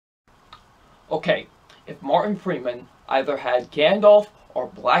Okay, if Martin Freeman either had Gandalf or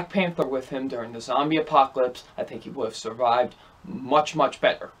Black Panther with him during the zombie apocalypse, I think he would have survived much, much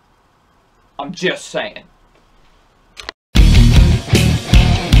better. I'm just saying.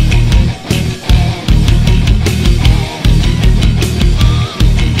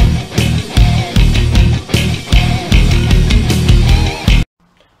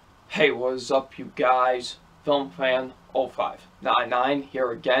 Hey, what is up, you guys? Film Fan 0599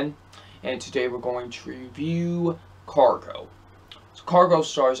 here again, and today we're going to review Cargo. So Cargo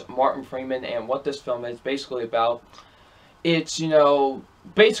stars Martin Freeman, and what this film is basically about, it's,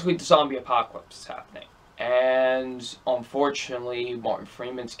 basically the zombie apocalypse is happening. And unfortunately, Martin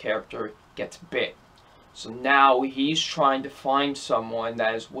Freeman's character gets bit. So now he's trying to find someone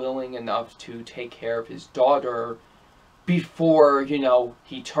that is willing enough to take care of his daughter before,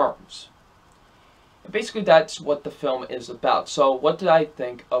 he turns. And basically, that's what the film is about. So, what did I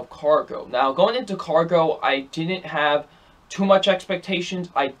think of Cargo? Now, going into Cargo, I didn't have too much expectations.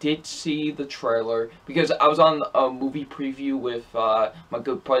 I did see the trailer, because I was on a movie preview with my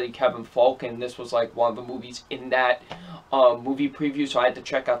good buddy Kevin Falk, and this was like one of the movies in that movie preview, so I had to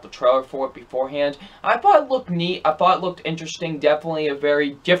check out the trailer for it beforehand. I thought it looked neat. I thought it looked interesting. Definitely a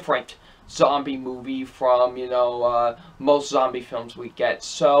very different zombie movie from, most zombie films we get.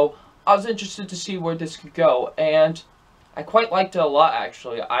 So I was interested to see where this could go, and I quite liked it a lot,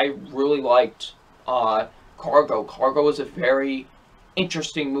 actually. I really liked Cargo. Cargo is a very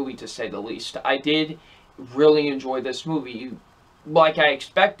interesting movie, to say the least. I did really enjoy this movie. Like I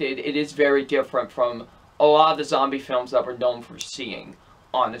expected, it is very different from a lot of the zombie films that we're known for seeing,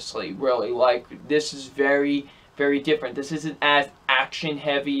 honestly, really. Like, this is very, very different. This isn't as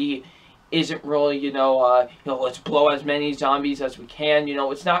action-heavy, isn't really, let's blow as many zombies as we can.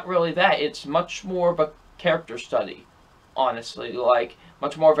 It's not really that. It's much more of a character study, honestly. Like,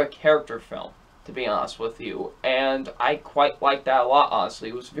 much more of a character film, to be honest with you. And I quite liked that a lot, honestly.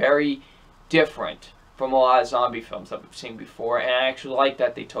 It was very different from a lot of zombie films that we've seen before. And I actually like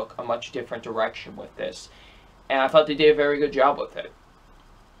that they took a much different direction with this. And I thought they did a very good job with it.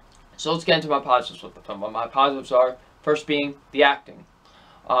 So let's get into my positives with the film. My positives are, first being the acting.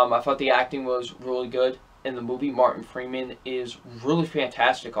 I thought the acting was really good in the movie. Martin Freeman is really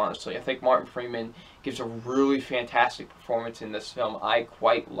fantastic, honestly. I think Martin Freeman gives a really fantastic performance in this film. I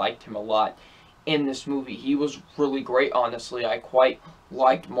quite liked him a lot in this movie. He was really great, honestly. I quite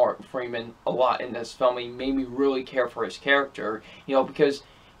liked Martin Freeman a lot in this film. He made me really care for his character, because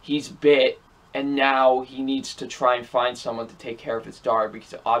he's bit, and now he needs to try and find someone to take care of his daughter,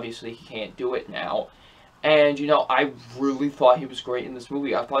 because obviously he can't do it now. And, I really thought he was great in this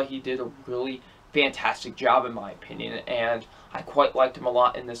movie. I thought he did a really fantastic job, in my opinion. And I quite liked him a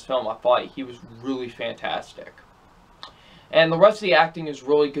lot in this film. I thought he was really fantastic. And the rest of the acting is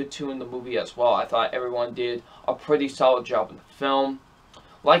really good, too, in the movie as well. I thought everyone did a pretty solid job in the film.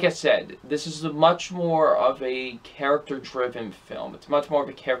 Like I said, this is much more of a character-driven film. It's much more of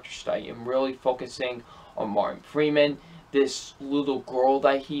a character study. I'm really focusing on Martin Freeman, this little girl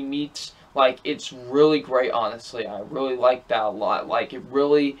that he meets. Like, it's really great, honestly. I really like that a lot. Like, it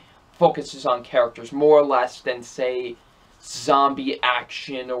really focuses on characters more or less than, say, zombie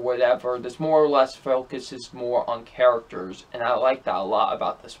action or whatever. This more or less focuses more on characters, and I like that a lot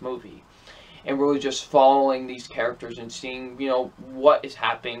about this movie. And really just following these characters and seeing, what is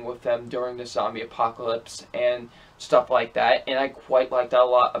happening with them during the zombie apocalypse and stuff like that. And I quite like that a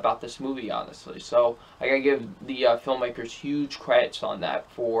lot about this movie, honestly. So, I gotta give the filmmakers huge credits on that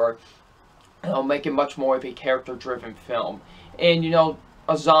for making much more of a character-driven film. And,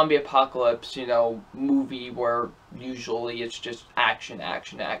 a zombie apocalypse, movie where usually it's just action,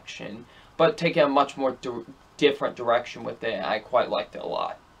 action, action. But taking a much more different direction with it, and I quite liked it a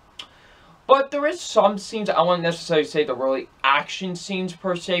lot. But there is some scenes, I wouldn't necessarily say they're really action scenes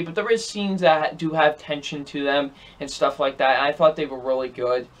per se, but there is scenes that do have tension to them and stuff like that. And I thought they were really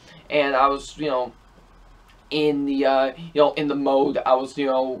good. And I was, in the, in the mode, I was,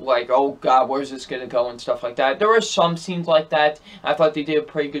 like, oh god, where's this gonna go and stuff like that. There were some scenes like that. I thought they did a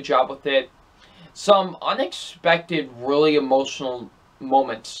pretty good job with it. Some unexpected, really emotional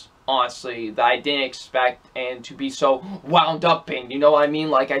moments, honestly, that I didn't expect and to be so wound up in, you know what I mean?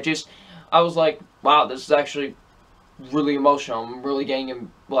 Like, I was like, wow, this is actually really emotional. I'm really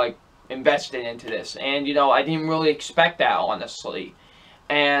getting, invested into this. And, I didn't really expect that, honestly.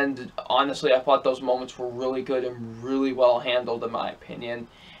 And honestly, I thought those moments were really good and really well handled, in my opinion.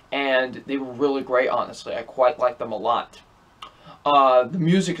 And they were really great, honestly. I quite liked them a lot. The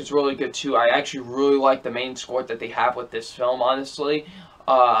music is really good, too. I actually really like the main score that they have with this film, honestly.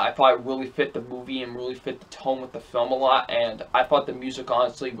 I thought it really fit the movie and really fit the tone with the film a lot, and I thought the music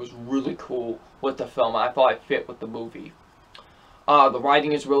honestly was really cool with the film. I thought it fit with the movie. The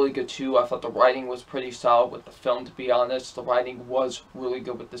writing is really good too. I thought the writing was pretty solid with the film, to be honest. The writing was really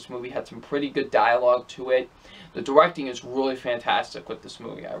good with this movie. Had some pretty good dialogue to it. The directing is really fantastic with this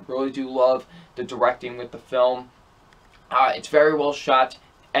movie. I really do love the directing with the film. It's very well shot.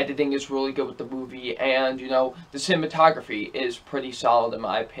 Editing is really good with the movie, and you know, the cinematography is pretty solid in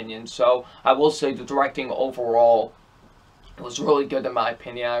my opinion. So I will say the directing overall was really good in my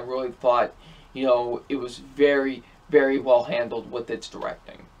opinion. I really thought, you know, it was very, very well handled with its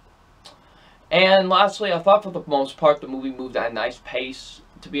directing. And lastly, I thought for the most part the movie moved at a nice pace.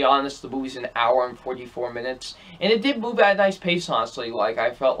 To be honest, the movie's an hour and 44 minutes, and it did move at a nice pace, honestly. Like,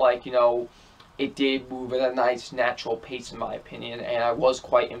 I felt like, you know, it did move at a nice, natural pace in my opinion, and I was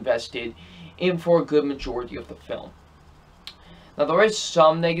quite invested in for a good majority of the film. Now, there is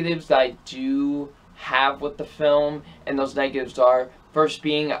some negatives that I do have with the film, and those negatives are, first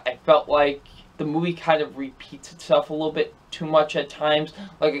being, I felt like the movie kind of repeats itself a little bit too much at times.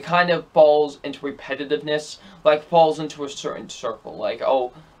 Like, it kind of falls into repetitiveness, like, falls into a certain circle. Like,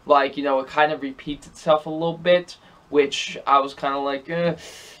 oh, like, you know, it kind of repeats itself a little bit, which I was kind of like,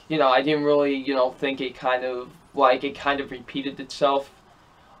 you know, I didn't really, you know, think it kind of repeated itself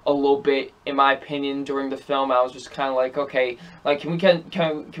a little bit, in my opinion, during the film. I was just kind of like, okay, like, can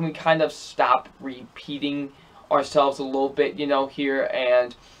we kind of stop repeating ourselves a little bit, you know, here?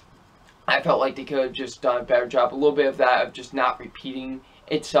 And I felt like they could have just done a better job. A little bit of that, of just not repeating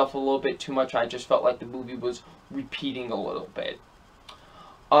itself a little bit too much. I just felt like the movie was repeating a little bit.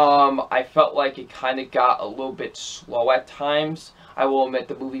 I felt like it kind of got a little bit slow at times. I will admit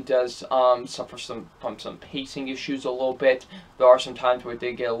the movie does suffer from some pacing issues a little bit. There are some times where it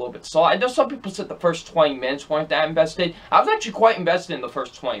did get a little bit slow. I know some people said the first 20 minutes weren't that invested. I was actually quite invested in the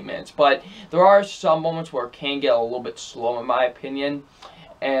first 20 minutes, but there are some moments where it can get a little bit slow in my opinion,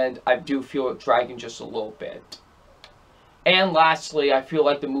 and I do feel it dragging just a little bit. And lastly, I feel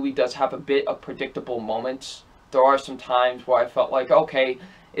like the movie does have a bit of predictable moments. There are some times where I felt like, okay,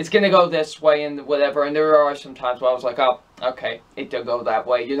 it's going to go this way and whatever, and there are some times where I was like, oh, okay, it did go that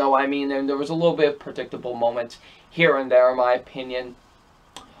way, you know what I mean? And there was a little bit of predictable moments here and there, in my opinion.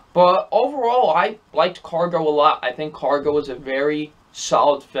 But overall, I liked Cargo a lot. I think Cargo is a very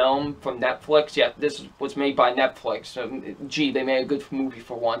solid film from Netflix. Yeah, this was made by Netflix. Gee, they made a good movie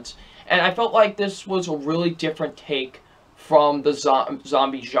for once. And I felt like this was a really different take from the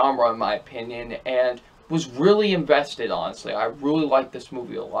zombie genre, in my opinion, and was really invested, honestly. I really liked this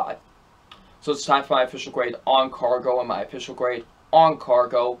movie a lot. So it's time for my official grade on Cargo, and my official grade on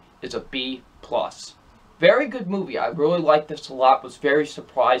Cargo is a B+. Very good movie. I really liked this a lot. Was very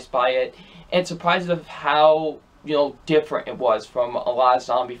surprised by it, and surprised of how, you know, different it was from a lot of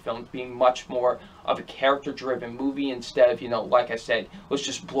zombie films, being much more of a character-driven movie instead of, you know, like I said, let's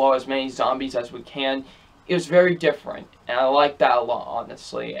just blow as many zombies as we can. It was very different, and I liked that a lot,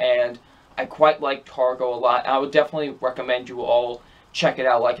 honestly, and I quite liked Cargo a lot. I would definitely recommend you all check it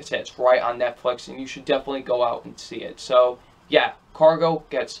out. Like I said, it's right on Netflix, and you should definitely go out and see it. So, yeah, Cargo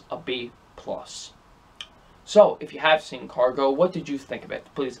gets a B+. So, if you have seen Cargo, what did you think of it?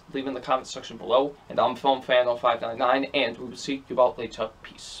 Please leave in the comment section below. And I'm FilmFan0599, and we will see you all later.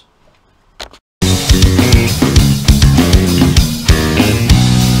 Peace.